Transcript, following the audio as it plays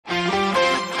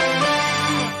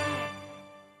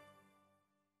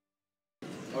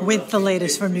With the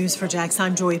latest from News4JAX,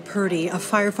 I'm Joy Purdy. A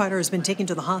firefighter has been taken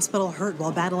to the hospital hurt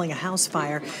while battling a house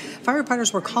fire.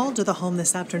 Firefighters were called to the home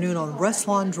this afternoon on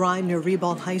Westlawn Drive near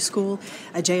Ribault High School.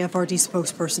 A JFRD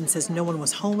spokesperson says no one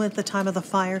was home at the time of the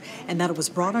fire and that it was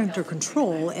brought under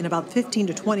control in about 15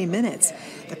 to 20 minutes.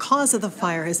 The cause of the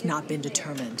fire has not been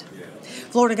determined.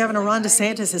 Florida Governor Ron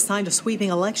DeSantis has signed a sweeping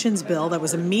elections bill that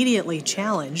was immediately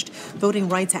challenged. Voting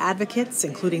rights advocates,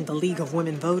 including the League of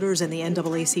Women Voters and the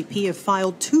NAACP, have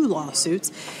filed 2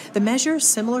 lawsuits. The measure,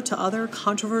 similar to other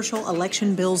controversial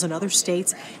election bills in other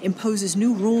states, imposes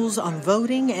new rules on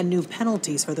voting and new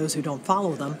penalties for those who don't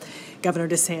follow them. Governor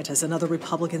DeSantis and other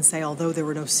Republicans say although there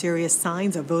were no serious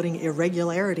signs of voting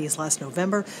irregularities last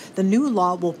November, the new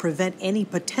law will prevent any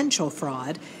potential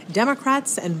fraud.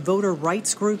 Democrats and voter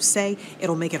rights groups say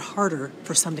it'll make it harder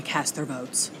for some to cast their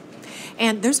votes.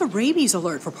 And there's a rabies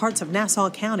alert for parts of Nassau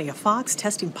County. A fox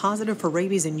testing positive for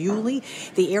rabies in Yulee.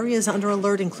 The areas under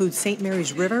alert include St.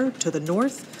 Mary's River to the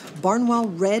north, Barnwell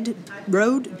Red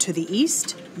Road to the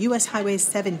east, U.S. Highway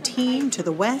 17 to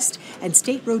the west, and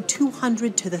State Road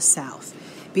 200 to the south.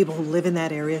 People who live in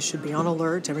that area should be on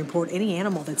alert and report any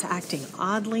animal that's acting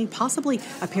oddly, possibly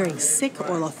appearing sick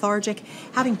or lethargic,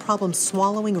 having problems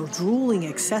swallowing or drooling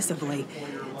excessively.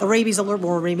 The rabies alert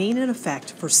will remain in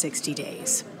effect for 60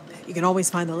 days. You can always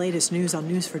find the latest news on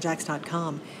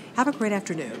news4jax.com. Have a great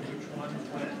afternoon.